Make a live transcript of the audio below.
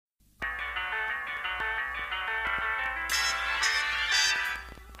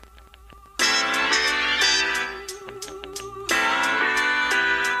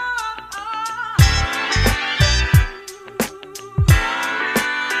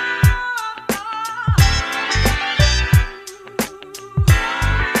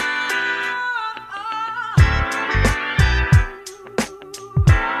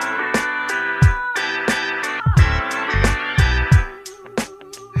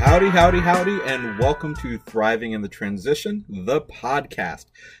Howdy, howdy, howdy, and welcome to Thriving in the Transition, the podcast.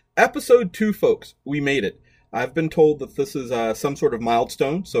 Episode 2, folks. We made it. I've been told that this is some sort of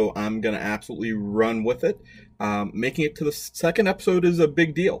milestone, so I'm going to absolutely run with it. Making it to the second episode is a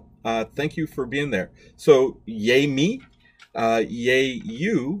big deal. Thank you for being there. So, yay me, yay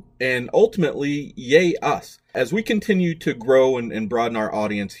you, and ultimately, yay us. As we continue to grow and broaden our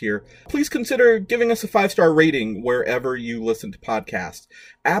audience here, please consider giving us a 5-star rating wherever you listen to podcasts.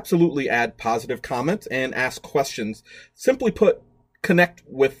 Absolutely add positive comments and ask questions. Simply put, connect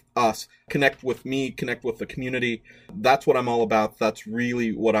with us, connect with me, connect with the community. That's what I'm all about. That's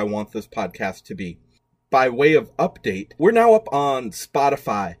really what I want this podcast to be. By way of update, we're now up on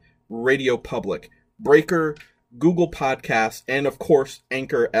Spotify, Radio Public, Breaker, Google Podcasts, and of course,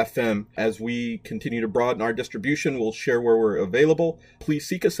 Anchor FM. As we continue to broaden our distribution, we'll share where we're available. Please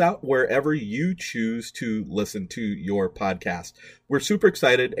seek us out wherever you choose to listen to your podcast. We're super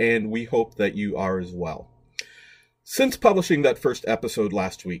excited, and we hope that you are as well. Since publishing that first episode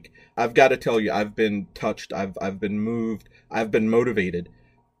last week, I've got to tell you, I've been touched, I've been moved, I've been motivated.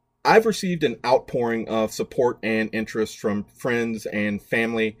 I've received an outpouring of support and interest from friends and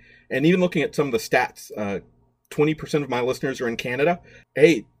family, and even looking at some of the stats, 20% of my listeners are in Canada.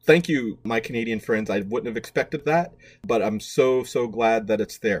 Hey, thank you, my Canadian friends. I wouldn't have expected that, but I'm so glad that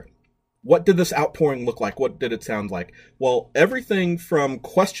it's there. What did this outpouring look like? What did it sound like? Well, everything from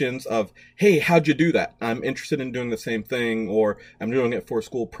questions of, hey, how'd you do that? I'm interested in doing the same thing, or I'm doing it for a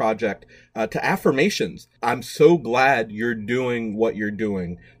school project, to affirmations. I'm so glad you're doing what you're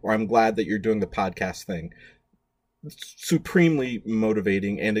doing, or I'm glad that you're doing the podcast thing. Supremely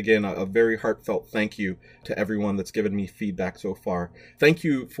motivating, and again, a very heartfelt thank you to everyone that's given me feedback so far. Thank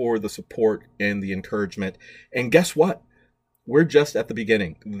you for the support and the encouragement. And guess what? We're just at the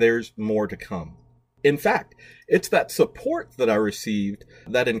beginning. There's more to come. In fact, it's that support that I received,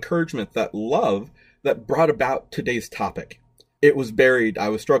 that encouragement, that love, that brought about today's topic. It was buried. I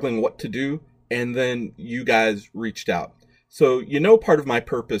was struggling what to do, and then you guys reached out. So, part of my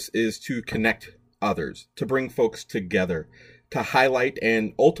purpose is to connect others, to bring folks together, to highlight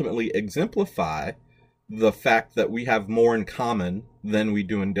and ultimately exemplify the fact that we have more in common than we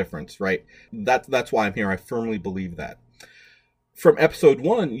do in difference, right? That's why I'm here. I firmly believe that. From episode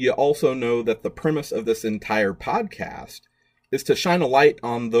 1, you also know that the premise of this entire podcast is to shine a light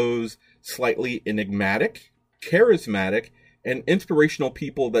on those slightly enigmatic, charismatic, and inspirational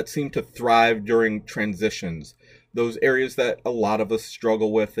people that seem to thrive during transitions. Those areas that a lot of us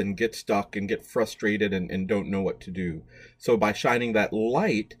struggle with and get stuck and get frustrated and don't know what to do. So by shining that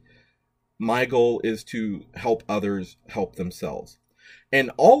light, my goal is to help others help themselves.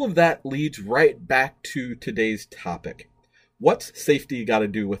 And all of that leads right back to today's topic. What's safety got to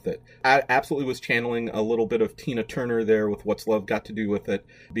do with it? I absolutely was channeling a little bit of Tina Turner there with what's love got to do with it,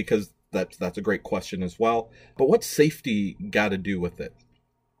 because that's a great question as well. But what's safety got to do with it?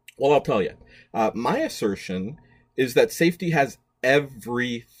 Well, I'll tell you. My assertion is that safety has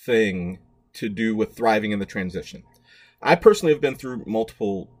everything to do with thriving in the transition. I personally have been through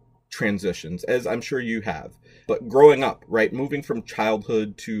multiple transitions, as I'm sure you have. But growing up, right, moving from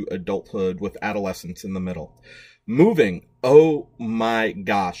childhood to adulthood with adolescence in the middle. Moving, oh my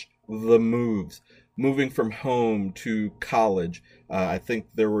gosh, the moves. Moving from home to college. I think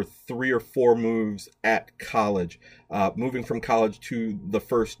there were 3 or 4 moves at college. Moving from college to the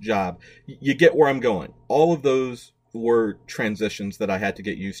first job. You get where I'm going. All of those were transitions that I had to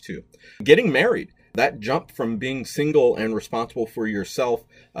get used to. Getting married. That jump from being single and responsible for yourself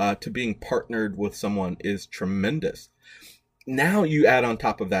to being partnered with someone is tremendous. Now you add on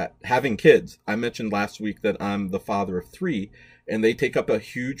top of that, having kids. I mentioned last week that I'm the father of 3, and they take up a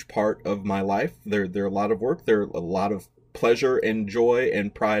huge part of my life. They're a lot of work. They're a lot of pleasure and joy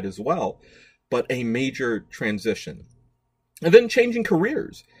and pride as well, but a major transition. And then changing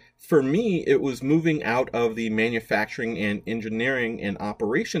careers. For me, it was moving out of the manufacturing and engineering and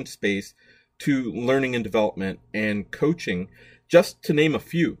operations space to learning and development and coaching, just to name a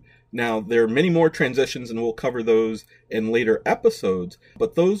few. Now, there are many more transitions, and we'll cover those in later episodes,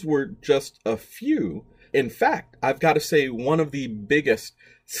 but those were just a few. In fact, I've got to say one of the biggest,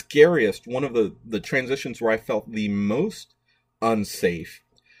 scariest, one of the transitions where I felt the most unsafe,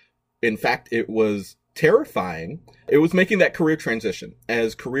 in fact, it was terrifying, it was making that career transition,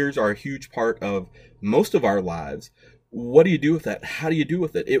 as careers are a huge part of most of our lives. What do you do with that? How do you do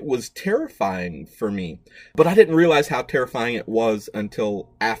with it? It was terrifying for me, but I didn't realize how terrifying it was until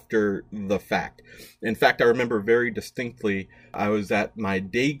after the fact. In fact, I remember very distinctly, I was at my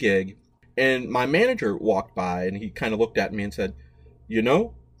day gig and my manager walked by and he kind of looked at me and said,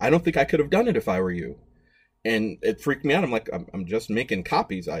 I don't think I could have done it if I were you. And it freaked me out. I'm like, I'm just making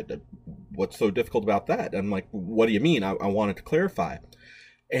copies. What's so difficult about that? I'm like, what do you mean? I wanted to clarify.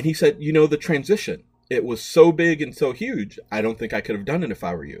 And he said, the transition, it was so big and so huge, I don't think I could have done it if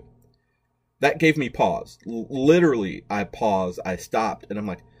I were you. That gave me pause. Literally, I paused, I stopped, and I'm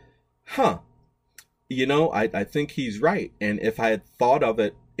like, huh, I think he's right. And if I had thought of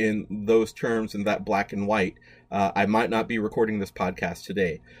it in those terms, in that black and white, I might not be recording this podcast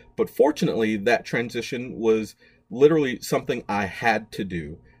today. But fortunately, that transition was literally something I had to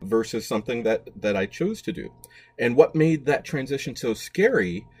do versus something that I chose to do. And what made that transition so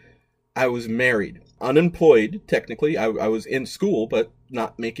scary, I was married, unemployed, technically. I was in school, but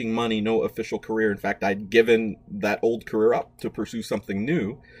not making money, no official career. In fact, I'd given that old career up to pursue something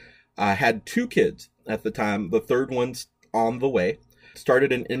new. I had 2 kids at the time. The third one's on the way.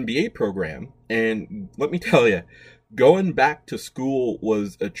 Started an MBA program. And let me tell you, going back to school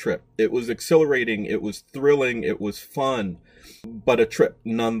was a trip. It was exhilarating. It was thrilling. It was fun, but a trip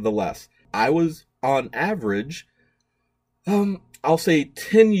nonetheless. I was on average, I'll say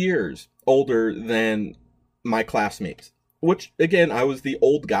 10 years older than my classmates, which again, I was the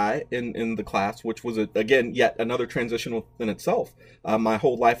old guy in the class, which was again, yet another transition within itself. My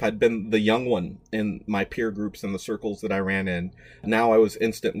whole life I'd been the young one in my peer groups and the circles that I ran in. Now I was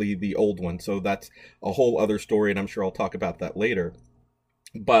instantly the old one. So that's a whole other story. And I'm sure I'll talk about that later.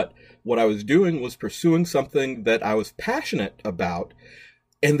 But what I was doing was pursuing something that I was passionate about.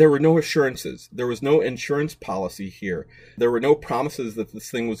 And there were no assurances. There was no insurance policy here. There were no promises that this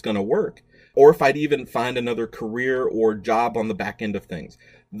thing was going to work, or if I'd even find another career or job on the back end of things.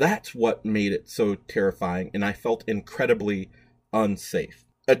 That's what made it so terrifying, and I felt incredibly unsafe.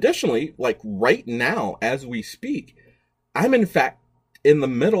 Additionally, like right now, as we speak, I'm in fact in the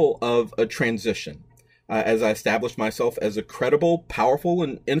middle of a transition. As I established myself as a credible, powerful,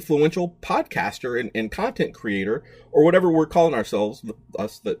 and influential podcaster and content creator, or whatever we're calling ourselves,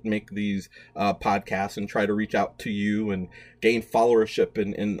 us that make these podcasts and try to reach out to you and gain followership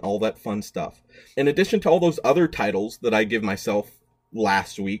and all that fun stuff. In addition to all those other titles that I give myself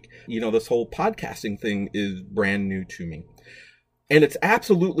last week, this whole podcasting thing is brand new to me. And it's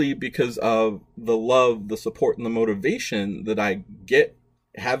absolutely because of the love, the support, and the motivation that I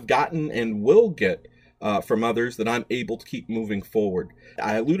have gotten, and will get from others, that I'm able to keep moving forward.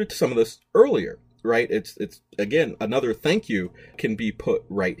 I alluded to some of this earlier, right? It's again, another thank you can be put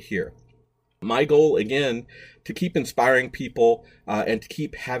right here. My goal, again, to keep inspiring people and to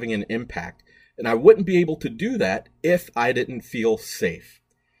keep having an impact. And I wouldn't be able to do that if I didn't feel safe.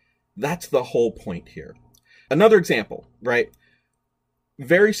 That's the whole point here. Another example, right?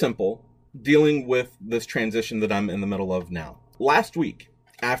 Very simple, dealing with this transition that I'm in the middle of now. Last week,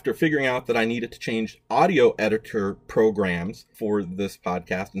 after figuring out that I needed to change audio editor programs for this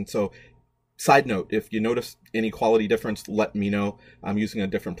podcast. And so, side note, if you notice any quality difference, let me know. I'm using a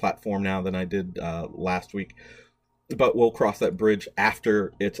different platform now than I did last week, but we'll cross that bridge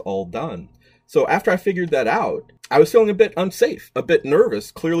after it's all done. So after I figured that out, I was feeling a bit unsafe, a bit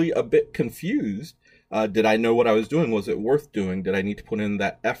nervous, clearly a bit confused. Did I know what I was doing? Was it worth doing? Did I need to put in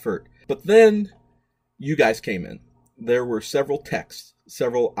that effort? But then you guys came in. There were several texts,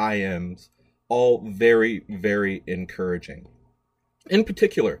 several IMs, all very, very encouraging. In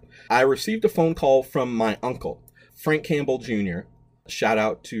particular, I received a phone call from my uncle, Frank Campbell Jr. Shout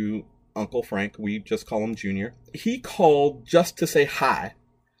out to Uncle Frank. We just call him Jr. He called just to say hi,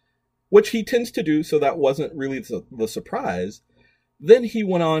 which he tends to do, so that wasn't really the surprise. Then he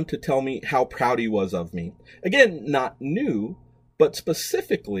went on to tell me how proud he was of me. Again, not new, but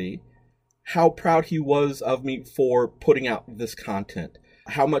specifically how proud he was of me for putting out this content,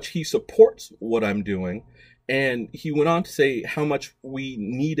 how much he supports what I'm doing. And he went on to say how much we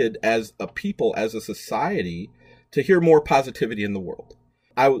needed as a people, as a society, to hear more positivity in the world.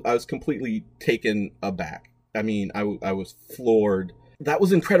 I was completely taken aback. I mean, I was floored. That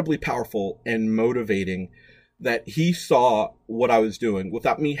was incredibly powerful and motivating, that he saw what I was doing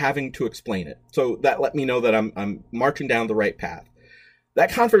without me having to explain it. So that let me know that I'm marching down the right path.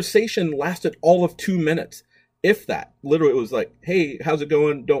 That conversation lasted all of 2 minutes, if that. Literally, it was like, hey, how's it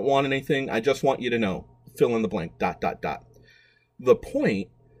going? Don't want anything. I just want you to know. Fill in the blank, ... The point,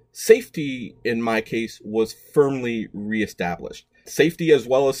 safety in my case, was firmly reestablished. Safety as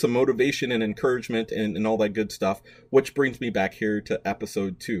well as some motivation and encouragement and all that good stuff, which brings me back here to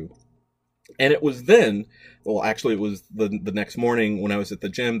episode 2. And it was then, well, actually it was the next morning when I was at the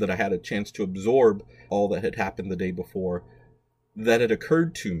gym that I had a chance to absorb all that had happened the day before, that it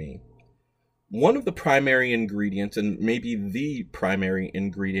occurred to me, one of the primary ingredients, and maybe the primary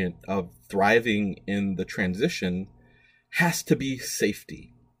ingredient of thriving in the transition, has to be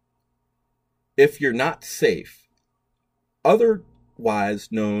safety. if you're not safe, otherwise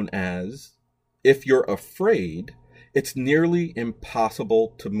known as if you're afraid, it's nearly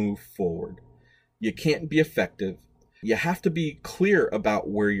impossible to move forward. You can't be effective. You have to be clear about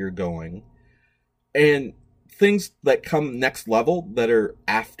where you're going. And things that come next level that are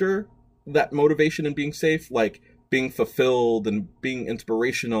after that motivation and being safe, like being fulfilled and being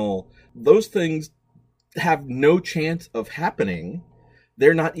inspirational, those things have no chance of happening.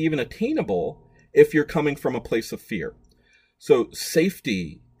 They're not even attainable if you're coming from a place of fear. So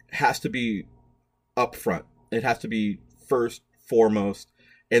safety has to be upfront. It has to be first, foremost.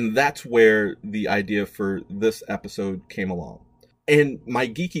 And that's where the idea for this episode came along. And my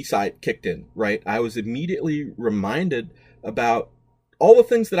geeky side kicked in, right? I was immediately reminded about all the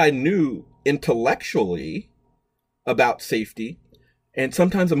things that I knew intellectually about safety, and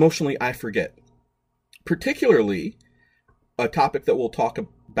sometimes emotionally I forget. Particularly a topic that we'll talk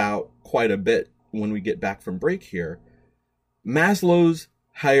about quite a bit when we get back from break here, Maslow's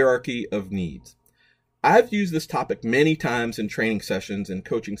hierarchy of needs. I've used this topic many times in training sessions and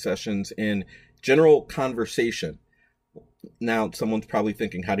coaching sessions in general conversation. Now, someone's probably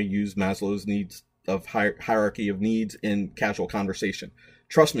thinking how to use Maslow's needs of hierarchy of needs in casual conversation.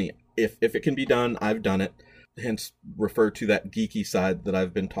 Trust me, if it can be done, I've done it. Hence, refer to that geeky side that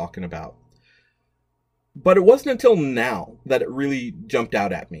I've been talking about. But it wasn't until now that it really jumped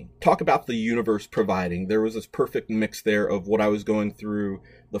out at me. Talk about the universe providing. There was this perfect mix there of what I was going through,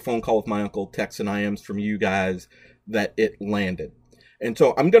 the phone call with my uncle, texts and IMs from you guys, that it landed. And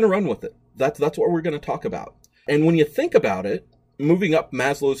so I'm going to run with it. That's what we're going to talk about. And when you think about it, moving up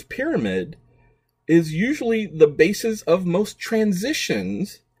Maslow's pyramid is usually the basis of most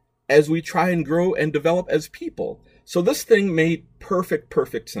transitions as we try and grow and develop as people. So this thing made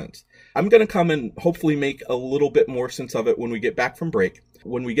perfect sense. I'm going to come and hopefully make a little bit more sense of it when we get back from break.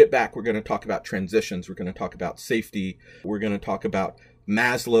 When we get back, we're going to talk about transitions. We're going to talk about safety. We're going to talk about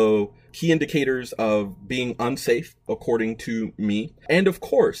Maslow, key indicators of being unsafe, according to me. And of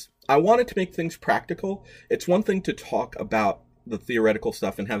course, I wanted to make things practical. It's one thing to talk about the theoretical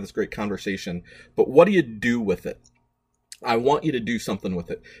stuff and have this great conversation, but what do you do with it? I want you to do something with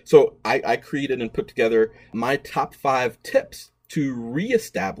it. So I created and put together my top 5 tips to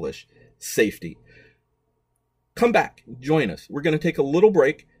reestablish safety. Come back, join us. We're going to take a little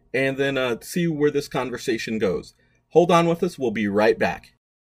break and then see where this conversation goes. Hold on with us. We'll be right back.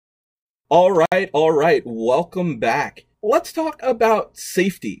 All right. Welcome back. Let's talk about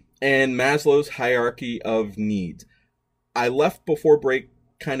safety and Maslow's hierarchy of needs. I left before break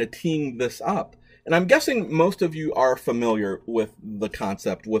kind of teeing this up. And I'm guessing most of you are familiar with the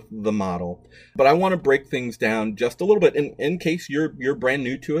concept, with the model, but I want to break things down just a little bit. In case you're brand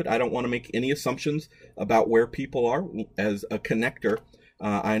new to it, I don't want to make any assumptions about where people are. As a connector,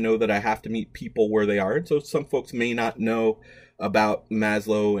 I know that I have to meet people where they are. And so some folks may not know about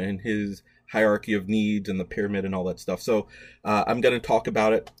Maslow and his hierarchy of needs and the pyramid and all that stuff. So I'm going to talk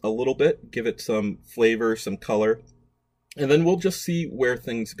about it a little bit, give it some flavor, some color, and then we'll just see where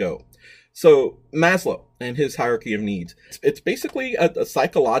things go. So Maslow and his hierarchy of needs. It's basically a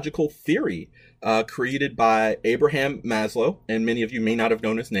psychological theory created by Abraham Maslow, and many of you may not have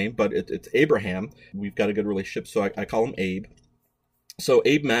known his name, but it's Abraham. We've got a good relationship, so I call him Abe. So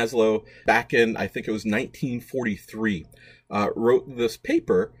Abe Maslow, back in, I think it was 1943, wrote this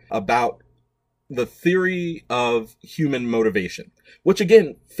paper about the theory of human motivation, which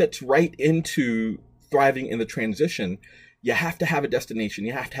again fits right into thriving in the transition. You have to have a destination.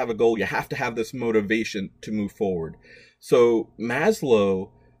 You have to have a goal. You have to have this motivation to move forward. So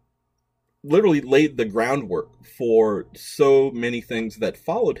Maslow literally laid the groundwork for so many things that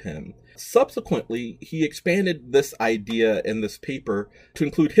followed him. Subsequently, he expanded this idea in this paper to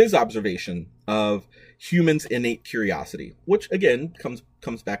include his observation of humans' innate curiosity, which again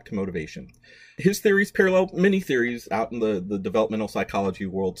comes back to motivation. His theories parallel many theories out in the developmental psychology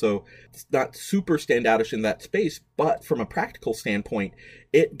world, so it's not super standoutish in that space, but from a practical standpoint,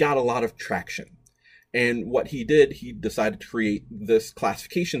 it got a lot of traction. And what he did, he decided to create this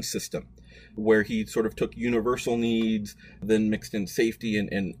classification system where he sort of took universal needs, then mixed in safety,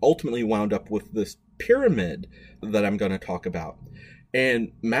 and ultimately wound up with this pyramid that I'm going to talk about.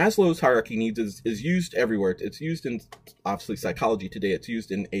 And Maslow's hierarchy needs is used everywhere. It's used in, obviously, psychology today. It's used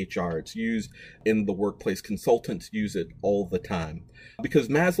in HR. It's used in the workplace. Consultants use it all the time. Because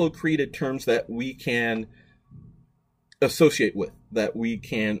Maslow created terms that we can associate with, that we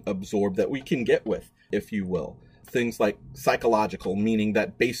can absorb, that we can get with, if you will. Things like psychological, meaning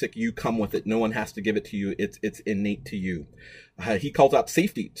that basic, you come with it. No one has to give it to you. It's innate to you. He calls out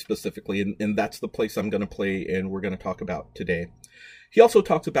safety specifically, and that's the place I'm going to play and we're going to talk about today. He also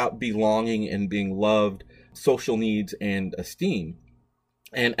talks about belonging and being loved, social needs, and esteem.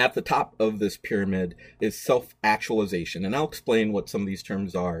 And at the top of this pyramid is self-actualization. And I'll explain what some of these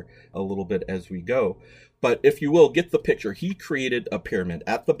terms are a little bit as we go. But if you will, get the picture. He created a pyramid.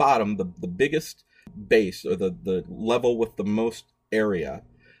 At the bottom, the biggest base, or the level with the most area,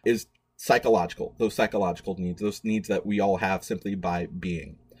 is psychological. Those psychological needs, those needs that we all have simply by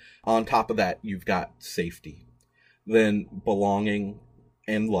being. On top of that, you've got safety, then belonging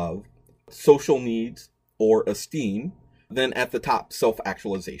and love, social needs or esteem, then at the top,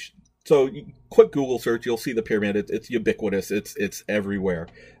 self-actualization. So quick Google search, you'll see the pyramid. It's ubiquitous. It's everywhere.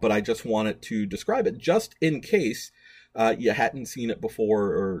 But I just wanted to describe it just in case you hadn't seen it before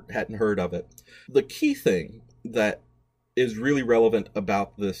or hadn't heard of it. The key thing that is really relevant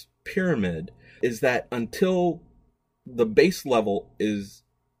about this pyramid is that until the base level is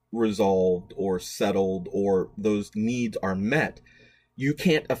resolved or settled or those needs are met, you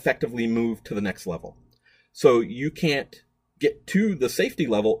can't effectively move to the next level. So you can't get to the safety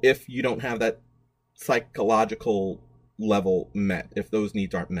level if you don't have that psychological level met, if those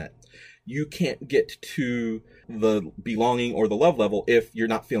needs aren't met. You can't get to the belonging or the love level if you're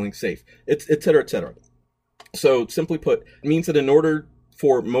not feeling safe, et cetera, et cetera. So simply put, it means that in order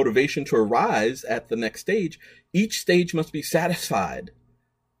for motivation to arise at the next stage, each stage must be satisfied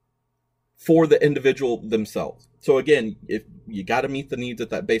for the individual themselves. So again, if you got to meet the needs at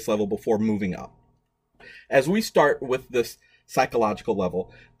that base level before moving up. As we start with this psychological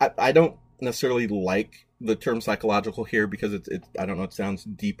level, I don't necessarily like the term psychological here because I don't know, it sounds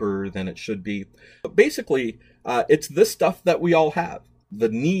deeper than it should be. But basically, it's this stuff that we all have, the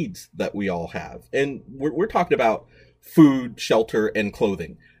needs that we all have. And we're talking about food, shelter, and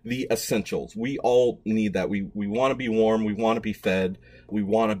clothing, the essentials. We all need that. We want to be warm. We want to be fed. We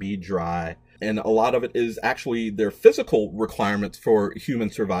want to be dry. And a lot of it is actually their physical requirements for human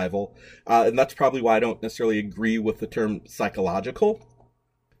survival. And that's probably why I don't necessarily agree with the term psychological.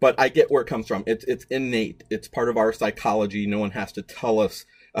 But I get where it comes from. It's innate. It's part of our psychology. No one has to tell us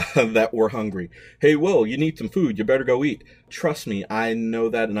that we're hungry. Hey, Will, you need some food. You better go eat. Trust me, I know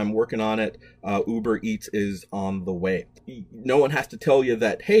that, and I'm working on it. Uber Eats is on the way. No one has to tell you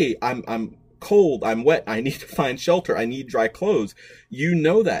that, hey, I'm cold, I'm wet, I need to find shelter, I need dry clothes. You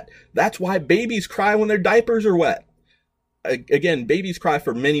know that. That's why babies cry when their diapers are wet. Again, babies cry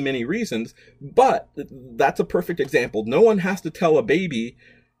for many, many reasons, but that's a perfect example. No one has to tell a baby,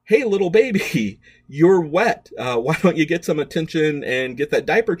 hey, little baby, you're wet. Why don't you get some attention and get that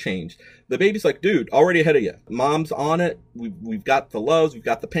diaper changed? The baby's like, dude, already ahead of you. Mom's on it. We've got the loves, we've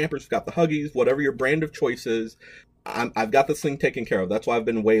got the Pampers, we've got the Huggies, whatever your brand of choice is. I've got this thing taken care of. That's why I've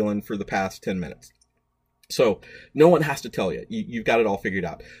been wailing for the past 10 minutes. So no one has to tell you. You've got it all figured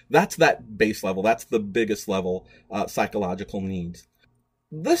out. That's that base level. That's the biggest level, psychological needs.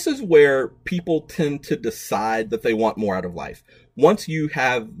 This is where people tend to decide that they want more out of life. Once you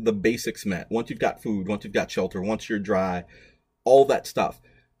have the basics met, once you've got food, once you've got shelter, once you're dry, all that stuff,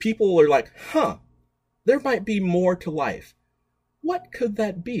 people are like, there might be more to life. What could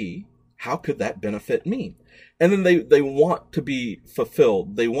that be? How could that benefit me? And then they want to be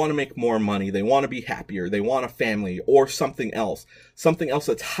fulfilled. They want to make more money. They want to be happier. They want a family or something else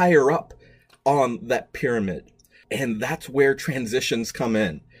that's higher up on that pyramid. And that's where transitions come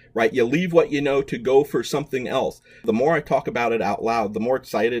in, right? You leave what you know to go for something else. The more I talk about it out loud, the more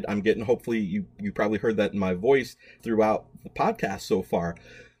excited I'm getting. Hopefully you probably heard that in my voice throughout the podcast so far.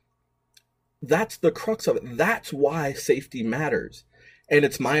 That's the crux of it. That's why safety matters. And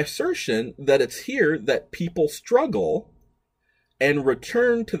it's my assertion that it's here that people struggle and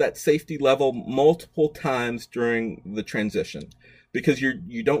return to that safety level multiple times during the transition because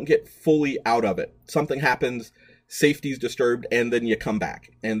you don't get fully out of it. Something happens, safety's disturbed, and then you come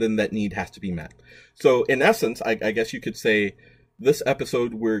back, and then that need has to be met. So in essence, I guess you could say this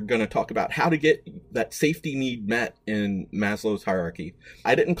episode, we're going to talk about how to get that safety need met in Maslow's hierarchy.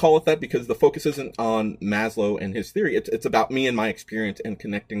 I didn't call it that because the focus isn't on Maslow and his theory. It's about me and my experience and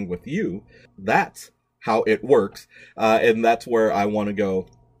connecting with you. That's how it works. And that's where I want to go.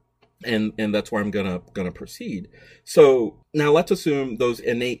 And that's where I'm going to proceed. So now let's assume those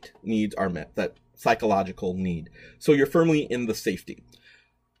innate needs are met, that psychological need. So you're firmly in the safety.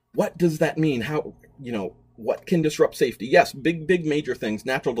 What does that mean? How, what can disrupt safety? Yes, big major things,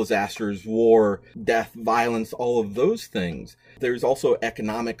 natural disasters, war, death, violence, all of those things. There's also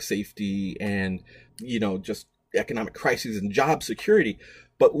economic safety and, just economic crises and job security.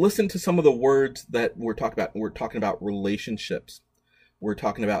 But listen to some of the words that we're talking about. We're talking about relationships. We're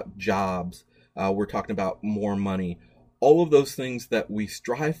talking about jobs. We're talking about more money. All of those things that we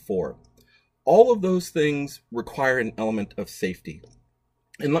strive for. All of those things require an element of safety.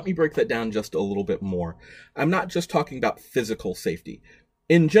 And let me break that down just a little bit more. I'm not just talking about physical safety.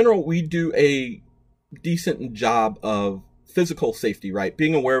 In general, we do a decent job of physical safety, right?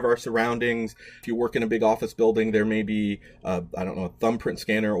 Being aware of our surroundings. If you work in a big office building, there may be, a thumbprint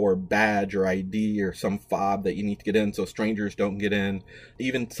scanner or badge or ID or some fob that you need to get in so strangers don't get in.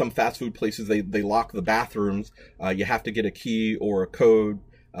 Even some fast food places, they lock the bathrooms. You have to get a key or a code.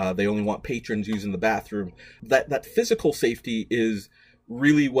 They only want patrons using the bathroom. That physical safety is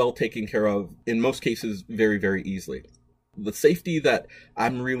really well taken care of, in most cases, very, very easily. The safety that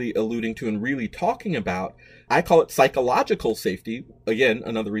I'm really alluding to and really talking about, I call it psychological safety. Again,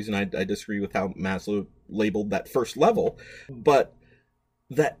 another reason I disagree with how Maslow labeled that first level, but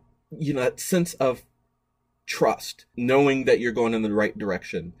that, that sense of trust, knowing that you're going in the right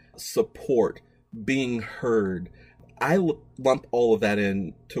direction, support, being heard. I lump all of that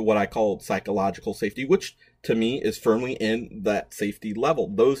into what I call psychological safety, which to me is firmly in that safety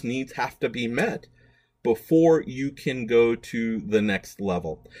level. Those needs have to be met before you can go to the next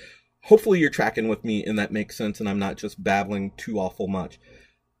level. Hopefully you're tracking with me and that makes sense and I'm not just babbling too awful much.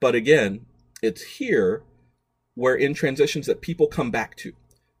 But again, it's here where in transitions that people come back to,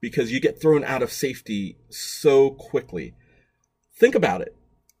 because you get thrown out of safety so quickly. Think about it.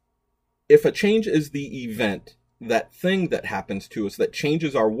 If a change is the event, that thing that happens to us that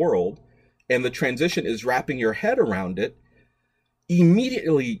changes our world, and the transition is wrapping your head around it,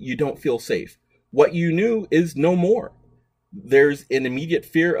 immediately you don't feel safe. What you knew is no more. There's an immediate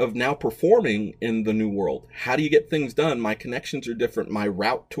fear of now performing in the new world. How do you get things done? My connections are different. My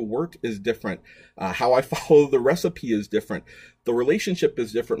route to work is different. How I follow the recipe is different. The relationship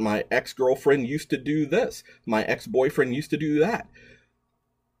is different. My ex-girlfriend used to do this. My ex-boyfriend used to do that.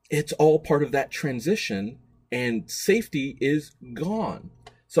 It's all part of that transition, and safety is gone.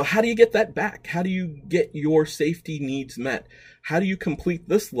 So how do you get that back? How do you get your safety needs met? How do you complete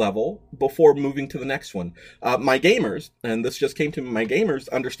this level before moving to the next one? My gamers, and this just came to me, my gamers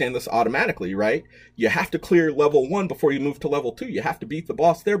understand this automatically, right? You have to clear level 1 before you move to level 2. You have to beat the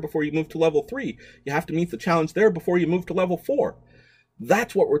boss there before you move to level 3. You have to meet the challenge there before you move to level 4.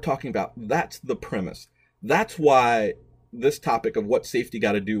 That's what we're talking about. That's the premise. That's why this topic of what safety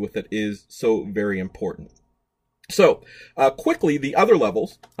got to do with it is so very important. So quickly, the other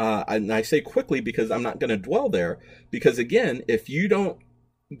levels, and I say quickly because I'm not going to dwell there, because again, if you don't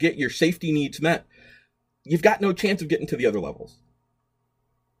get your safety needs met, you've got no chance of getting to the other levels,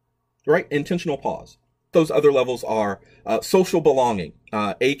 right? Intentional pause. Those other levels are social belonging,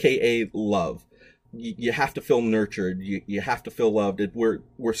 aka love. You have to feel nurtured. You have to feel loved.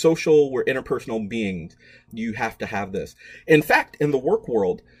 We're social. We're interpersonal beings. You have to have this. In fact, in the work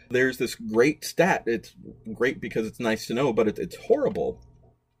world, there's this great stat. It's great because it's nice to know, but it's horrible.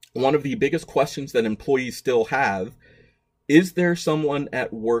 One of the biggest questions that employees still have is there someone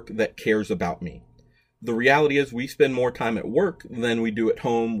at work that cares about me? The reality is we spend more time at work than we do at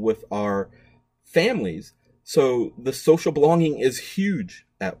home with our families. So the social belonging is huge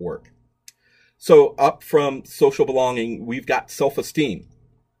at work. So up from social belonging, we've got self-esteem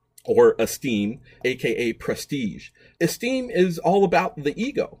or esteem, aka prestige. Esteem is all about the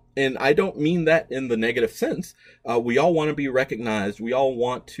ego. And I don't mean that in the negative sense. We all want to be recognized. We all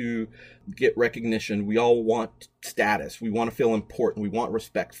want to get recognition. We all want status. We want to feel important. We want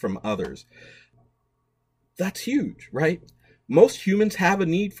respect from others. That's huge, right? Most humans have a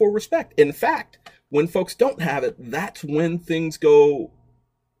need for respect. In fact, when folks don't have it, that's when things go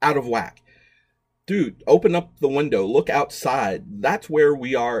out of whack. Dude, open up the window, look outside. That's where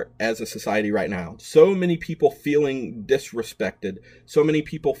we are as a society right now. So many people feeling disrespected. So many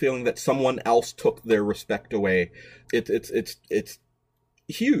people feeling that someone else took their respect away. It's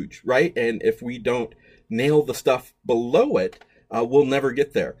huge, right? And if we don't nail the stuff below it, we'll never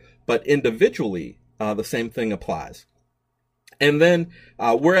get there. But individually, the same thing applies. And then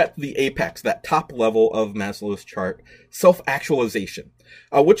we're at the apex, that top level of Maslow's chart, self-actualization,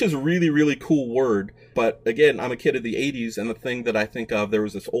 which is a really, really cool word. But again, I'm a kid of the 80s, and the thing that I think of, there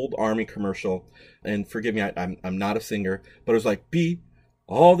was this old Army commercial, and forgive me, I'm not a singer, but it was like, be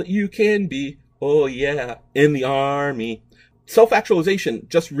all that you can be, oh yeah, in the Army. Self-actualization,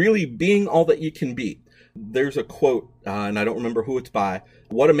 just really being all that you can be. There's a quote, and I don't remember who it's by,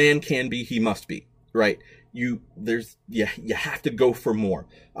 what a man can be, he must be, right? You have to go for more.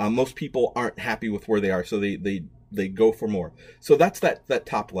 Most people aren't happy with where they are, so they go for more. So that's that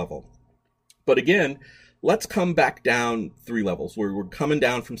top level. But again, let's come back down 3 levels. We're coming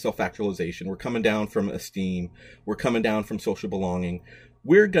down from self-actualization. We're coming down from esteem. We're coming down from social belonging.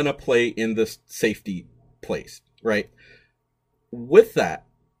 We're going to play in this safety place, right? With that,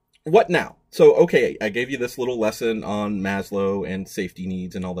 what now? So, okay, I gave you this little lesson on Maslow and safety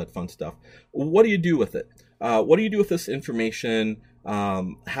needs and all that fun stuff. What do you do with it? What do you do with this information?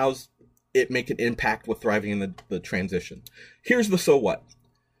 How's it make an impact with thriving in the transition? Here's the so what.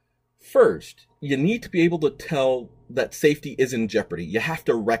 First, you need to be able to tell that safety is in jeopardy. You have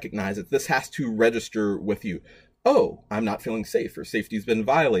to recognize it. This has to register with you. Oh, I'm not feeling safe, or safety's been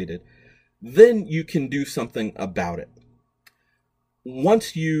violated. Then you can do something about it.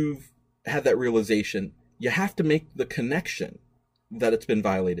 Once you've had that realization, you have to make the connection that it's been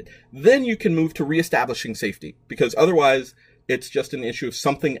violated. Then you can move to reestablishing safety, because otherwise it's just an issue of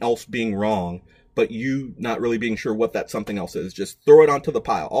something else being wrong, but you not really being sure what that something else is. Just throw it onto the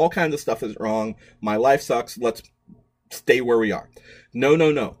pile. All kinds of stuff is wrong. My life sucks. Let's stay where we are.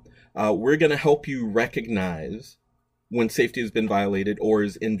 No. We're going to help you recognize when safety has been violated or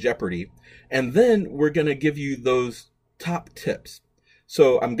is in jeopardy. And then we're going to give you those top tips.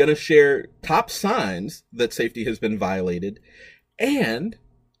 So I'm going to share top signs that safety has been violated and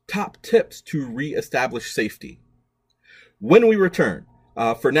top tips to reestablish safety. When we return,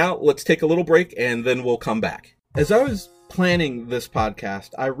 for now, let's take a little break and then we'll come back. As I was planning this podcast,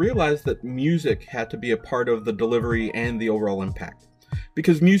 I realized that music had to be a part of the delivery and the overall impact,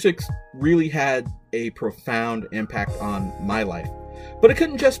 because music's really had a profound impact on my life. But it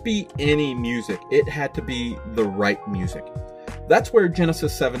couldn't just be any music. It had to be the right music. That's where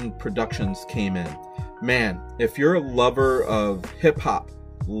Genesis 7 Productions came in. Man, if you're a lover of hip-hop,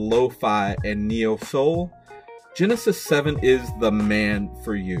 lo-fi, and neo-soul, Genesis 7 is the man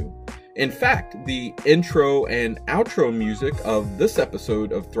for you. In fact, the intro and outro music of this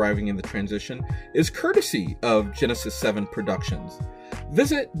episode of Thriving in the Transition is courtesy of Genesis 7 Productions.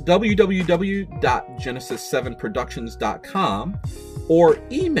 Visit www.genesis7productions.com or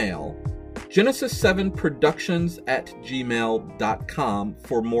email genesis7productions@gmail.com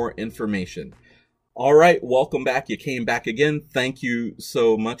for more information. All right, welcome back. You came back again. Thank you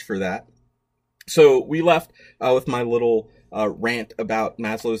so much for that. So we left with my little rant about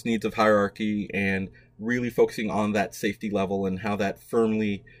Maslow's needs of hierarchy and really focusing on that safety level and how that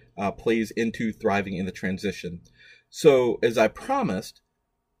firmly plays into thriving in the transition. So as I promised,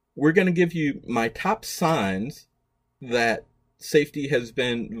 we're going to give you my top signs that safety has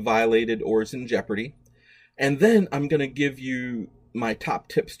been violated or is in jeopardy. And then I'm going to give you my top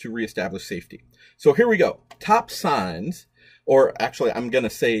tips to reestablish safety. So here we go. Top signs, or actually I'm going to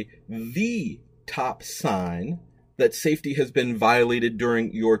say the top sign that safety has been violated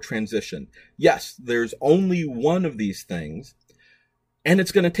during your transition. Yes, there's only one of these things, and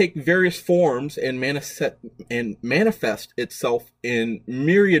it's going to take various forms and manifest itself in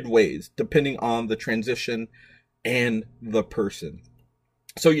myriad ways, depending on the transition and the person.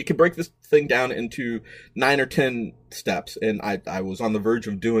 So you can break this thing down into 9 or 10 steps, and I was on the verge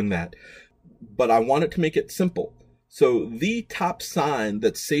of doing that, but I wanted to make it simple. So the top sign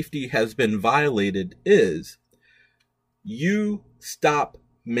that safety has been violated is you stop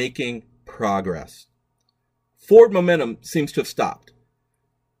making progress. Forward momentum seems to have stopped.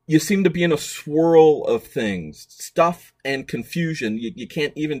 You seem to be in a swirl of things, stuff and confusion. You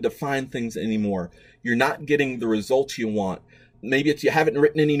can't even define things anymore. You're not getting the results you want. Maybe it's you haven't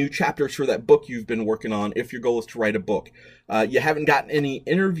written any new chapters for that book you've been working on if your goal is to write a book. You haven't gotten any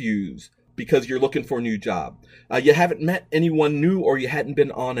interviews because you're looking for a new job. You haven't met anyone new, or you hadn't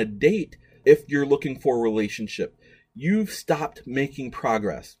been on a date if you're looking for a relationship. You've stopped making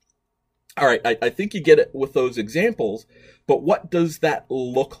progress. All right, I think you get it with those examples, but what does that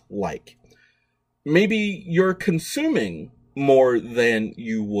look like? Maybe you're consuming more than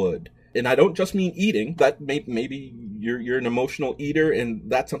you would. And I don't just mean eating. That maybe you're an emotional eater,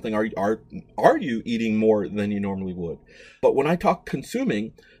 and that's something. Are you eating more than you normally would? But when I talk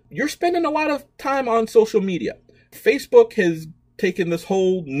consuming, you're spending a lot of time on social media. Facebook has taken this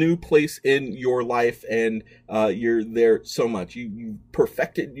whole new place in your life, and you're there so much. You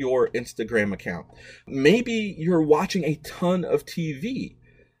perfected your Instagram account. Maybe you're watching a ton of TV.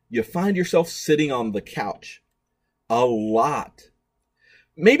 You find yourself sitting on the couch a lot.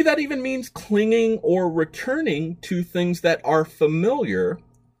 Maybe that even means clinging or returning to things that are familiar,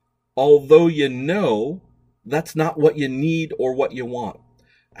 although you know that's not what you need or what you want.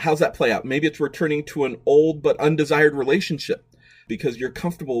 How's that play out? Maybe it's returning to an old but undesired relationship because you're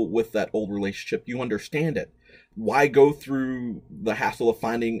comfortable with that old relationship. You understand it. Why go through the hassle of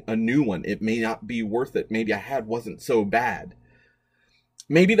finding a new one? It may not be worth it. Maybe I had wasn't so bad.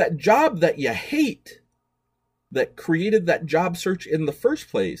 Maybe that job that you hate, that created that job search in the first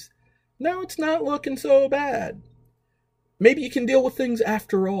place, now it's not looking so bad. Maybe you can deal with things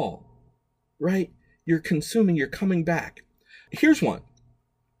after all, right? You're consuming, you're coming back. Here's one.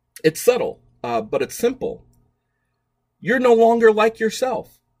 It's subtle, but it's simple. You're no longer like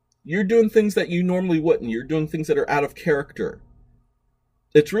yourself. You're doing things that you normally wouldn't. You're doing things that are out of character.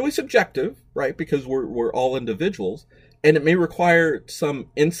 It's really subjective, right? Because we're all individuals, and it may require some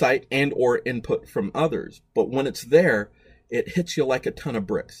insight and or input from others. But when it's there, it hits you like a ton of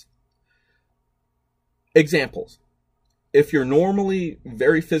bricks. Examples. If you're normally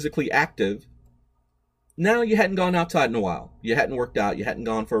very physically active, now you hadn't gone outside in a while. You hadn't worked out. You hadn't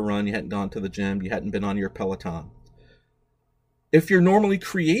gone for a run. You hadn't gone to the gym. You hadn't been on your Peloton. If you're normally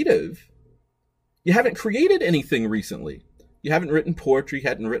creative, you haven't created anything recently. You haven't written poetry, you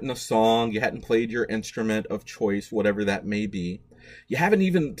hadn't written a song, you hadn't played your instrument of choice, whatever that may be. You haven't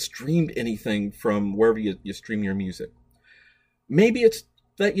even streamed anything from wherever you stream your music. Maybe it's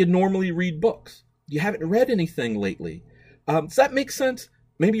that you normally read books. You haven't read anything lately. Does that make sense?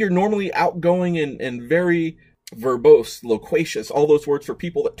 Maybe you're normally outgoing and very verbose, loquacious, all those words for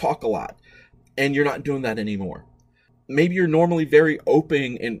people that talk a lot, and you're not doing that anymore. Maybe you're normally very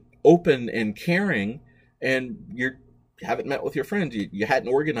open and caring, and you haven't met with your friends. You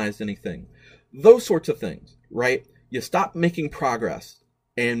hadn't organized anything. Those sorts of things, right? You stop making progress,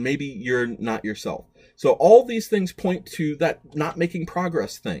 and maybe you're not yourself. So all these things point to that not making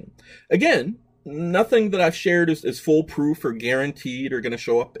progress thing. Again, nothing that I've shared is foolproof or guaranteed or going to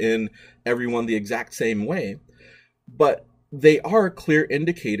show up in everyone the exact same way. But they are clear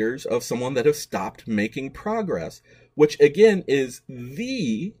indicators of someone that has stopped making progress, which again is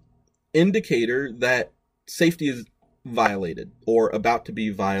the indicator that safety is violated or about to be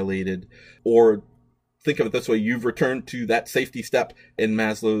violated, or think of it this way, you've returned to that safety step in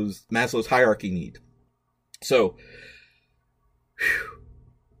Maslow's hierarchy need. So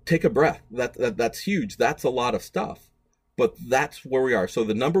take a breath. That's huge. That's a lot of stuff, but that's where we are. So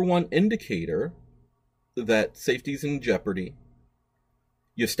the number one indicator that safety's in jeopardy,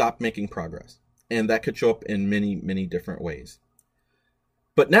 you stop making progress, and that could show up in many, many different ways.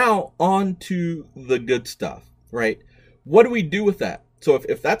 But now on to the good stuff, right? What do we do with that? So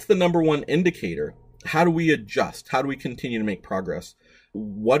if that's the number one indicator, how do we adjust? How do we continue to make progress?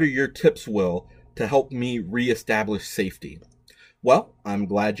 What are your tips, Will, to help me reestablish safety? Well, I'm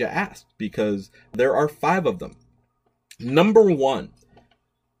glad you asked, because there are 5 of them. Number 1,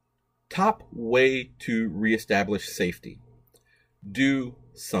 top way to reestablish safety. Do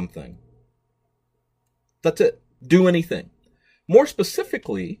something. That's it. Do anything. More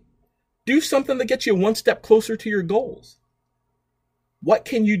specifically, do something that gets you one step closer to your goals. What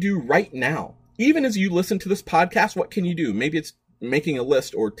can you do right now? Even as you listen to this podcast, what can you do? Maybe it's making a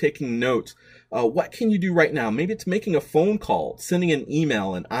list or taking notes. What can you do right now? Maybe it's making a phone call, sending an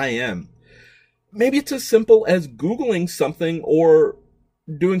email, an IM. Maybe it's as simple as Googling something or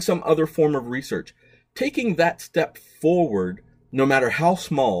doing some other form of research. Taking that step forward, no matter how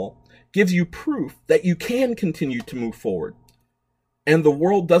small, gives you proof that you can continue to move forward. And the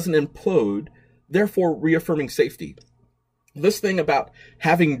world doesn't implode, therefore reaffirming safety. This thing about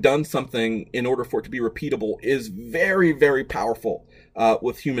having done something in order for it to be repeatable is very, very powerful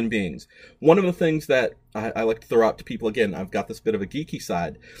with human beings. One of the things that I like to throw out to people, again, I've got this bit of a geeky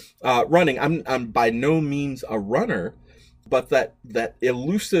side. Running, I'm by no means a runner, but that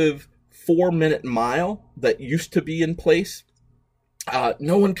elusive 4-minute mile that used to be in place,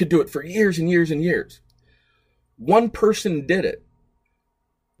 no one could do it for years and years and years. One person did it.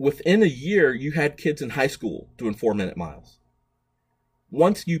 Within a year, you had kids in high school doing 4-minute miles.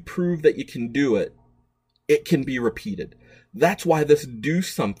 Once you prove that you can do it, it can be repeated. That's why this do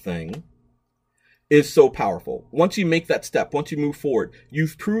something is so powerful. Once you make that step, once you move forward,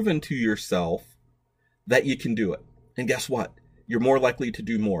 you've proven to yourself that you can do it. And guess what? You're more likely to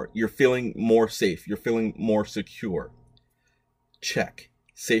do more. You're feeling more safe. You're feeling more secure. Check.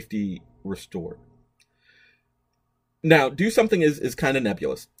 Safety restored. Now, do something is kind of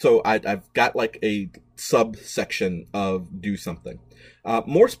nebulous. So I've got like a subsection of do something.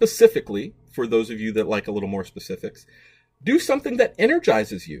 More specifically, for those of you that like a little more specifics, do something that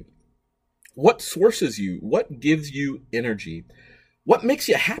energizes you. What sources you? What gives you energy? What makes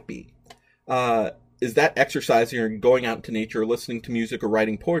you happy? Is that exercising or going out into nature, or listening to music, or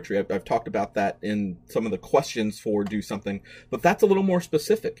writing poetry? I've talked about that in some of the questions for do something, but that's a little more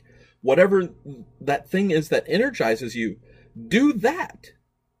specific. Whatever that thing is that energizes you, do that,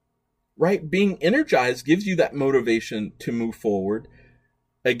 right? Being energized gives you that motivation to move forward.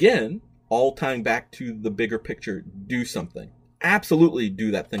 Again, all tying back to the bigger picture, do something. Absolutely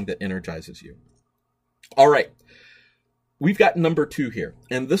do that thing that energizes you. All right. We've got number 2 here,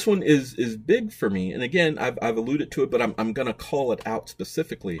 and this one is big for me. And again, I've alluded to it, but I'm going to call it out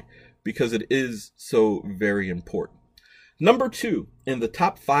specifically because it is so very important. Number 2, in the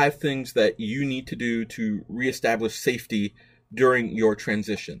top 5 things that you need to do to reestablish safety during your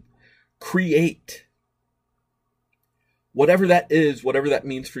transition. Create. Whatever that is, whatever that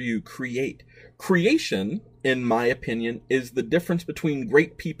means for you, create. Creation, in my opinion, is the difference between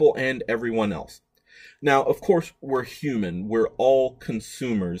great people and everyone else. Now, of course, we're human. We're all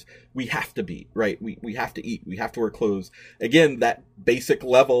consumers. We have to be, right? We have to eat. We have to wear clothes. Again, that basic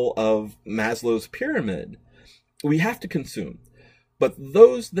level of Maslow's pyramid. We have to consume. But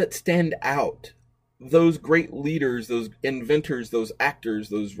those that stand out, those great leaders, those inventors, those actors,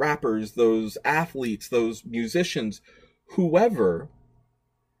 those rappers, those athletes, those musicians, whoever,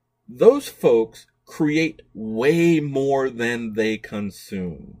 those folks create way more than they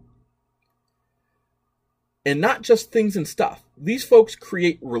consume. And not just things and stuff. These folks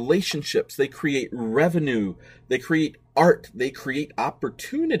create relationships. They create revenue. They create art. They create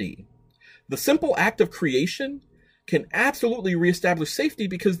opportunity. The simple act of creation can absolutely reestablish safety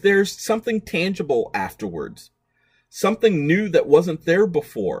because there's something tangible afterwards. Something new that wasn't there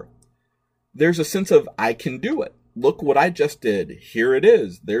before. There's a sense of, I can do it. Look what I just did. Here it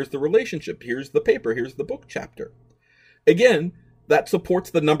is. There's the relationship. Here's the paper. Here's the book chapter. Again, that supports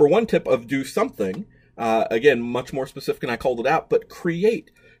the number 1 tip of do something. Again, much more specific, and I called it out, but create.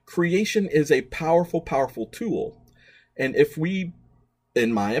 Creation is a powerful, powerful tool. And if we,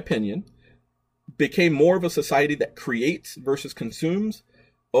 in my opinion, became more of a society that creates versus consumes,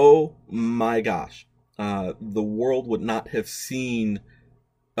 oh my gosh, the world would not have seen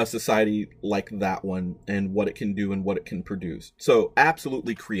a society like that one and what it can do and what it can produce. So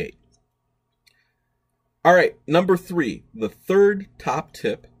absolutely create. All right, number 3, the third top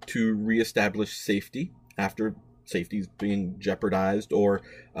tip to reestablish safety after safety is being jeopardized or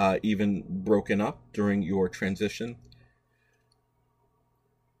even broken up during your transition.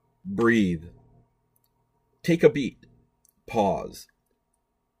 Breathe. Take a beat. Pause.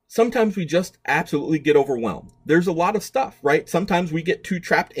 Sometimes we just absolutely get overwhelmed. There's a lot of stuff, right? Sometimes we get too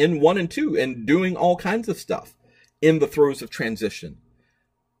trapped in 1 and 2 and doing all kinds of stuff in the throes of transition.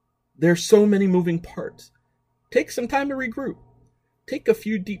 There's so many moving parts. Take some time to regroup. Take a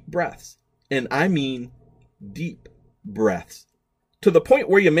few deep breaths. And I mean deep breaths. To the point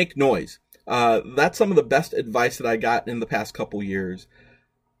where you make noise. That's some of the best advice that I got in the past couple years.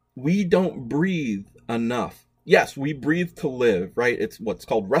 We don't breathe enough. Yes, we breathe to live, right? It's what's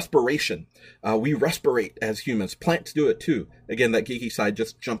called respiration. We respirate as humans. Plants do it too. Again, that geeky side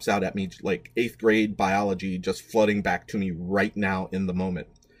just jumps out at me like 8th grade biology just flooding back to me right now in the moment.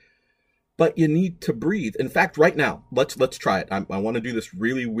 But you need to breathe. In fact, right now, let's try it. I want to do this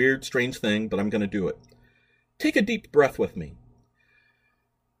really weird, strange thing, but I'm going to do it. Take a deep breath with me.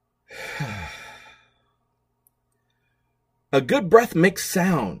 A good breath makes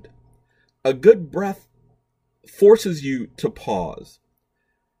sound. A good breath forces you to pause.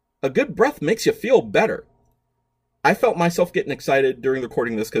 A good breath makes you feel better. I felt myself getting excited during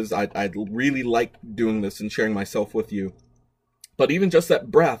recording this because I really like doing this and sharing myself with you. But even just that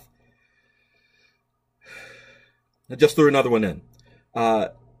breath, I just threw another one in.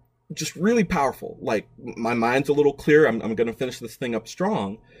 Just really powerful. Like, my mind's a little clear. I'm going to finish this thing up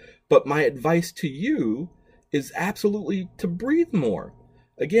strong. But my advice to you is absolutely to breathe more.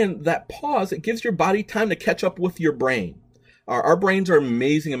 Again, that pause, it gives your body time to catch up with your brain. Our brains are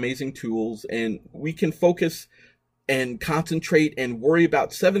amazing, amazing tools, and we can focus and concentrate and worry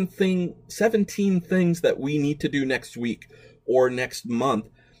about 17 things that we need to do next week or next month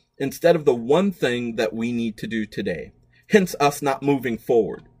instead of the one thing that we need to do today. Hence us not moving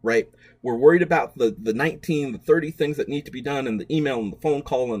forward, right? We're worried about the 19, the 30 things that need to be done, and the email and the phone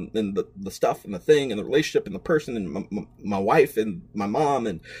call and the stuff and the thing and the relationship and the person and my wife and my mom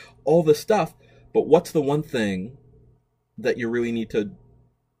and all this stuff. But what's the one thing that you really need to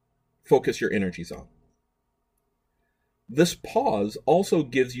focus your energies on? This pause also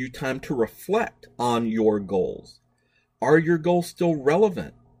gives you time to reflect on your goals. Are your goals still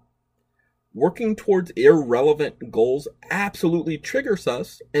relevant? Working towards irrelevant goals absolutely triggers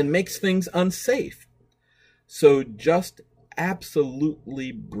us and makes things unsafe. So just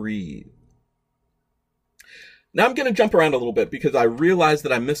absolutely breathe. Now I'm going to jump around a little bit because I realized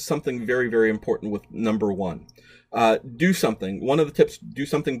that I missed something very, very important with number 1. Do something. One of the tips, do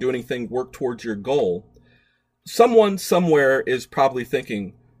something, do anything, work towards your goal. Someone somewhere is probably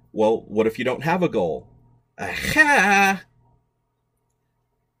thinking, well, what if you don't have a goal? Aha!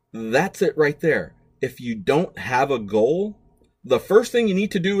 That's it right there. If you don't have a goal, the first thing you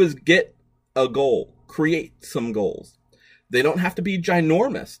need to do is get a goal. Create some goals. They don't have to be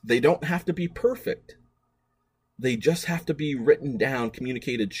ginormous. They don't have to be perfect. They just have to be written down,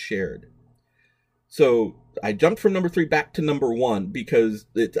 communicated, shared. So I jumped from number 3 back to number 1 because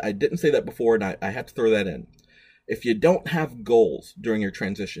I didn't say that before, and I had to throw that in. If you don't have goals during your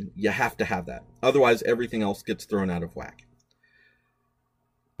transition, you have to have that. Otherwise, everything else gets thrown out of whack.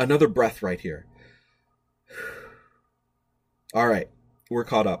 Another breath right here. All right, we're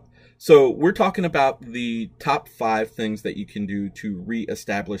caught up. So we're talking about the top 5 things that you can do to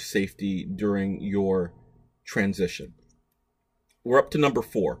reestablish safety during your transition. We're up to number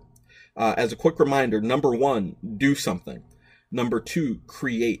 4. As a quick reminder, number 1, do something. Number 2,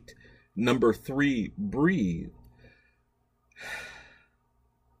 create. Number 3, breathe.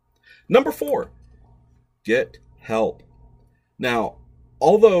 Number 4, get help. Now,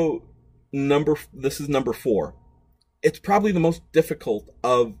 although this is number 4, it's probably the most difficult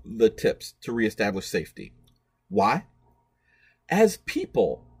of the tips to reestablish safety. Why? As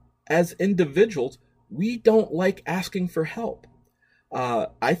people, as individuals, we don't like asking for help.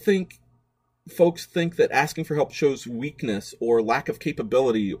 I think folks think that asking for help shows weakness or lack of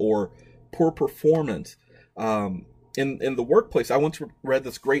capability or poor performance. In the workplace, I once read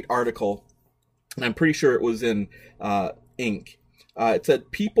this great article, and I'm pretty sure it was in Inc. It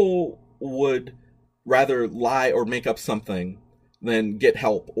said people would rather lie or make up something than get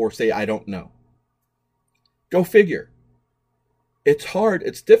help or say, I don't know. Go figure. It's hard,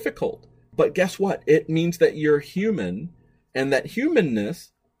 it's difficult, but guess what? It means that you're human, and that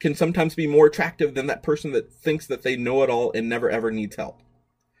humanness can sometimes be more attractive than that person that thinks that they know it all and never ever needs help,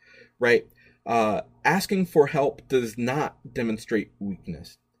 right? Asking for help does not demonstrate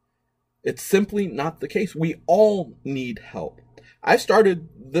weakness. It's simply not the case. We all need help. I started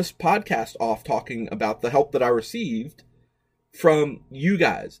this podcast off talking about the help that I received from you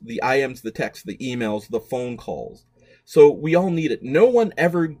guys, the IMs, the texts, the emails, the phone calls. So we all need it. No one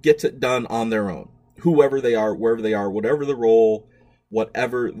ever gets it done on their own, whoever they are, wherever they are, whatever the role,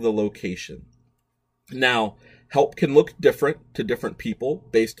 whatever the location. Now, help can look different to different people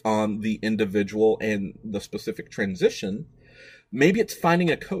based on the individual and the specific transition. Maybe it's finding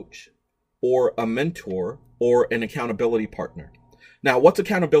a coach or a mentor or an accountability partner. Now, what's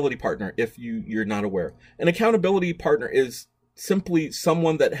accountability partner if you're not aware? An accountability partner is simply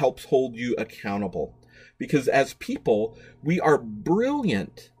someone that helps hold you accountable. Because as people, we are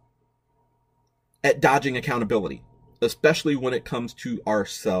brilliant at dodging accountability, especially when it comes to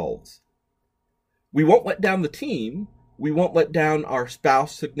ourselves. We won't let down the team. We won't let down our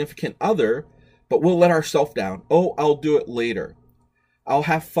spouse, significant other, but we'll let ourselves down. Oh, I'll do it later. I'll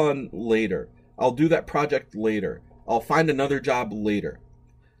have fun later. I'll do that project later. I'll find another job later.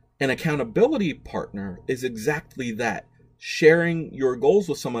 An accountability partner is exactly that. Sharing your goals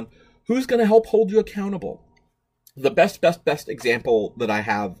with someone who's going to help hold you accountable. The best example that I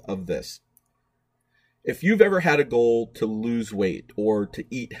have of this. If you've ever had a goal to lose weight or to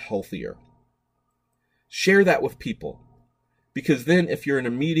eat healthier, share that with people. Because then if you're in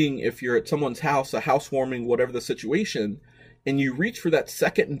a meeting, if you're at someone's house, a housewarming, whatever the situation, and you reach for that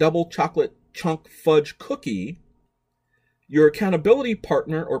second double chocolate chunk fudge cookie, your accountability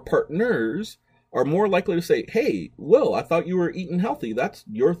partner or partners are more likely to say, hey, Will, I thought you were eating healthy. That's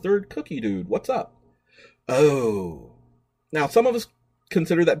your third cookie, dude. What's up? Oh. Now, some of us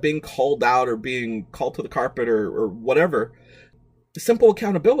consider that being called out or being called to the carpet or whatever. Simple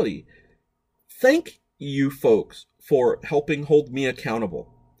accountability. Thank you, folks, for helping hold me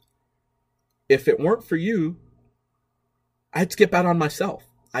accountable. If it weren't for you, I'd skip out on myself.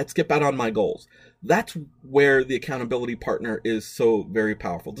 I'd skip out on my goals. That's where the accountability partner is so very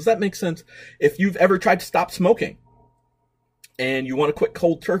powerful. Does that make sense? If you've ever tried to stop smoking and you want to quit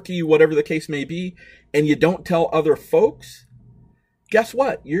cold turkey, whatever the case may be, and you don't tell other folks, guess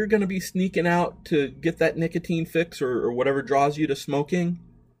what? You're going to be sneaking out to get that nicotine fix or whatever draws you to smoking.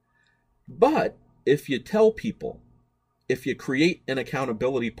 But if you tell people, if you create an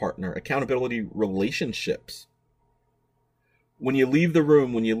accountability partner, accountability relationships, when you leave the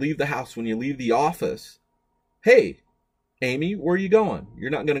room, when you leave the house, when you leave the office, hey, Amy, where are you going?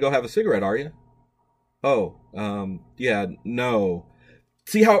 You're not going to go have a cigarette, are you? Oh, yeah, no.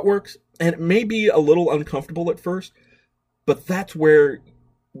 See how it works? And it may be a little uncomfortable at first, but that's where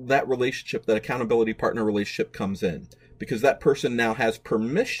that relationship, that accountability partner relationship comes in. Because that person now has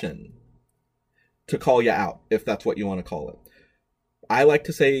permission to call you out, if that's what you want to call it. I like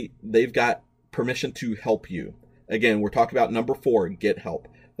to say they've got permission to help you. Again, we're talking about number 4, get help.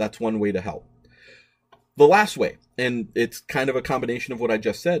 That's one way to help. The last way, and it's kind of a combination of what I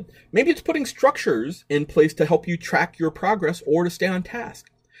just said, maybe it's putting structures in place to help you track your progress or to stay on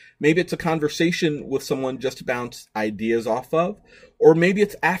task. Maybe it's a conversation with someone just to bounce ideas off of, or maybe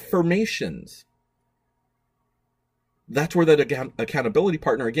it's affirmations. That's where that accountability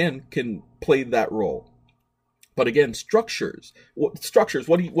partner, again, can play that role. But again, structures. What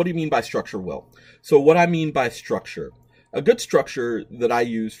do you mean by structure, Will? So what I mean by structure, a good structure that I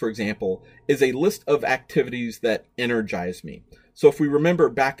use, for example, is a list of activities that energize me. So if we remember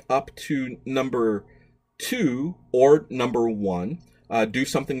back up to number 2 or number 1, do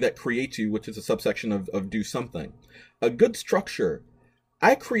something that creates you, which is a subsection of do something. A good structure,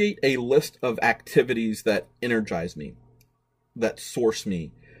 I create a list of activities that energize me, that source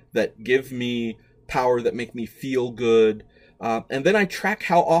me, that give me power, that make me feel good. And then I track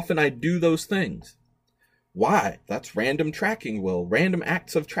how often I do those things. Why? That's random tracking, Will. Random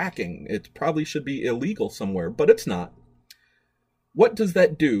acts of tracking. It probably should be illegal somewhere, but it's not. What does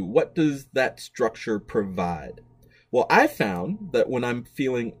that do? What does that structure provide? Well, I found that when I'm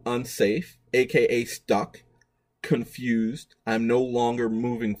feeling unsafe, aka stuck, confused, I'm no longer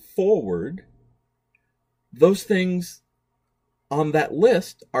moving forward, those things on that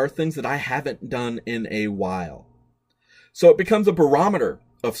list are things that I haven't done in a while. So it becomes a barometer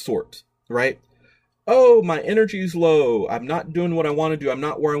of sorts, right? Oh, my energy's low. I'm not doing what I want to do. I'm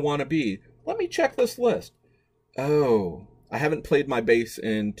not where I want to be. Let me check this list. Oh, I haven't played my bass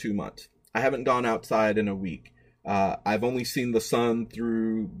in 2 months. I haven't gone outside in a week. I've only seen the sun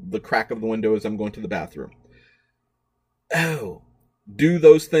through the crack of the window as I'm going to the bathroom. Oh, do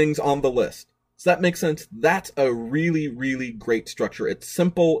those things on the list. Does that make sense? That's a really, really great structure. It's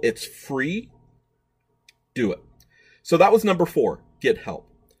simple. It's free. Do it. So that was number 4, get help.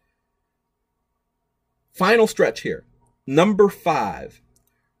 Final stretch here. Number 5,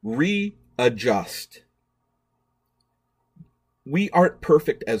 readjust. We aren't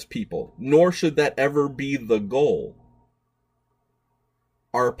perfect as people, nor should that ever be the goal.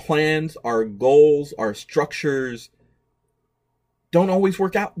 Our plans, our goals, our structures don't always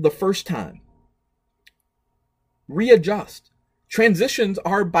work out the first time. Readjust. Transitions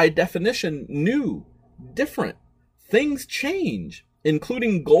are by definition new, different. Things change,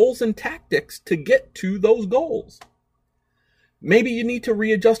 including goals and tactics to get to those goals. Maybe you need to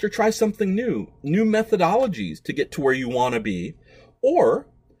readjust or try something new methodologies to get to where you want to be. Or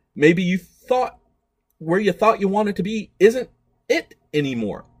maybe you thought where you thought you wanted to be isn't it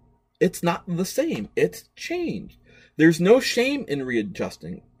anymore. It's not the same. It's changed. There's no shame in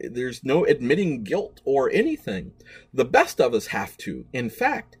readjusting. There's no admitting guilt or anything. The best of us have to. In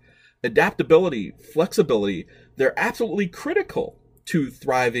fact, adaptability, flexibility, they're absolutely critical to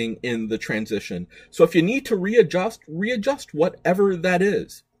thriving in the transition. So if you need to readjust whatever that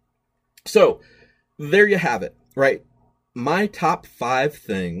is. So there you have it, right? My top 5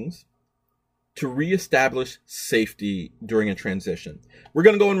 things to reestablish safety during a transition. We're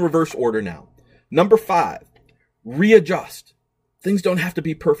going to go in reverse order now. Number 5, readjust. Things don't have to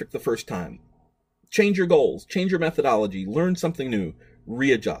be perfect the first time. Change your goals, change your methodology, learn something new,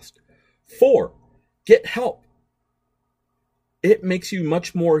 readjust. 4, get help. It makes you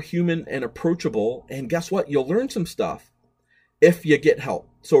much more human and approachable. And guess what? You'll learn some stuff if you get help.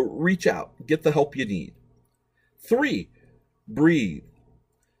 So reach out, get the help you need. 3, breathe.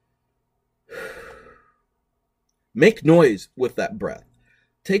 Make noise with that breath.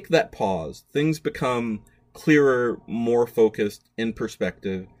 Take that pause. Things become clearer, more focused, in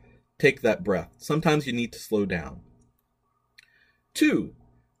perspective. Take that breath. Sometimes you need to slow down. 2,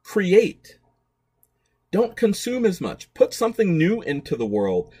 create. Don't consume as much. Put something new into the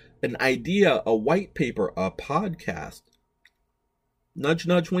world. An idea, a white paper, a podcast. Nudge,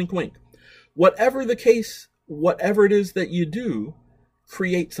 nudge, wink, wink. Whatever the case, whatever it is that you do,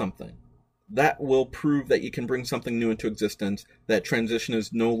 create something. That will prove that you can bring something new into existence. That transition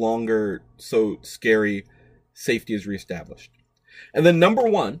is no longer so scary. Safety is reestablished. And then number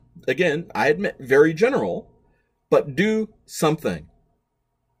 1, again, I admit, very general, but do something.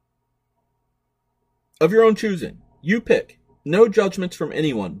 Of your own choosing. You pick. No judgments from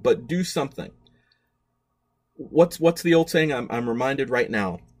anyone, but do something. What's the old saying? I'm reminded right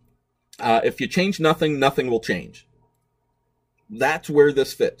now. If you change nothing, nothing will change. That's where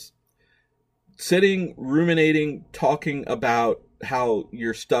this fits. Sitting, ruminating, talking about how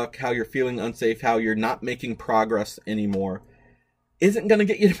you're stuck, how you're feeling unsafe, how you're not making progress anymore, isn't going to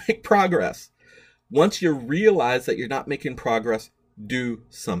get you to make progress. Once you realize that you're not making progress, do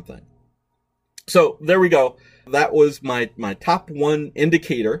something. So there we go. That was my top 1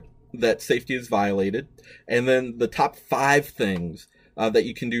 indicator that safety is violated. And then the top 5 things that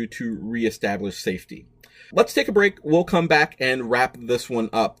you can do to reestablish safety. Let's take a break. We'll come back and wrap this one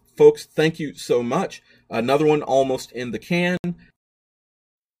up. Folks, thank you so much. Another one almost in the can.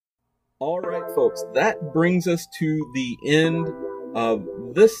 All right, folks, that brings us to the end of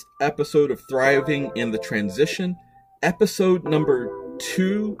this episode of Thriving in the Transition. episode number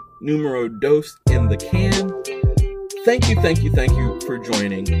 2, numero dos in the can. Thank you for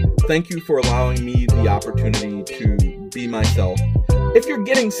joining. Thank you for allowing me the opportunity to be myself. If you're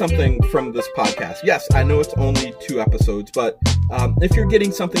getting something from this podcast, yes, I know it's only 2 episodes, but if you're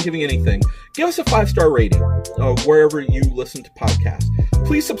getting something, giving anything, give us a 5-star rating wherever you listen to podcasts.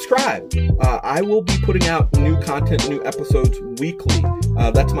 Please subscribe. I will be putting out new content, new episodes weekly.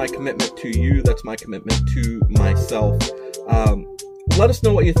 That's my commitment to you. That's my commitment to myself. Let us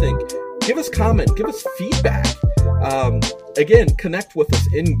know what you think. Give us comment. Give us feedback. Again, connect with us.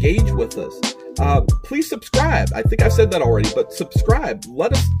 Engage with us. Please subscribe. I think I've said that already, but subscribe.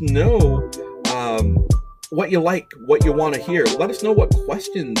 Let us know what you like, what you want to hear. Let us know what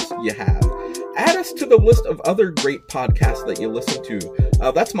questions you have. Add us to the list of other great podcasts that you listen to.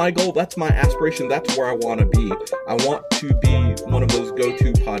 That's my goal. That's my aspiration. That's where I want to be. I want to be one of those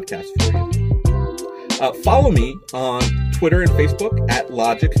go-to podcasts for you. Follow me on Twitter and Facebook at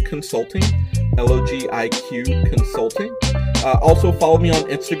Logic Consulting, LOGIQ Consulting. Also follow me on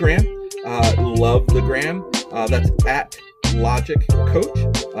Instagram, Love the Gram. That's at Logic Coach.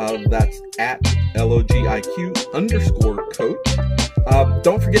 That's at LOGIQ _coach.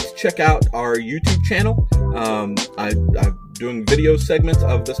 Don't forget to check out our YouTube channel. I'm doing video segments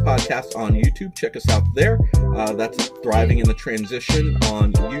of this podcast on YouTube. Check us out there. That's Thriving in the Transition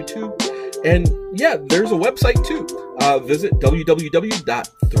on YouTube. And yeah, there's a website too. Visit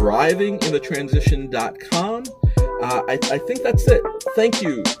www.thrivinginthetransition.com. I think that's it. Thank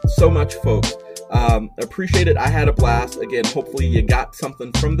you so much, folks. Appreciate it. I had a blast. Again, hopefully you got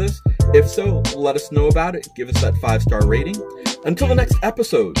something from this. If so, let us know about it. Give us that 5-star rating. Until the next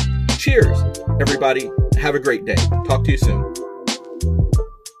episode, cheers, everybody. Have a great day. Talk to you soon.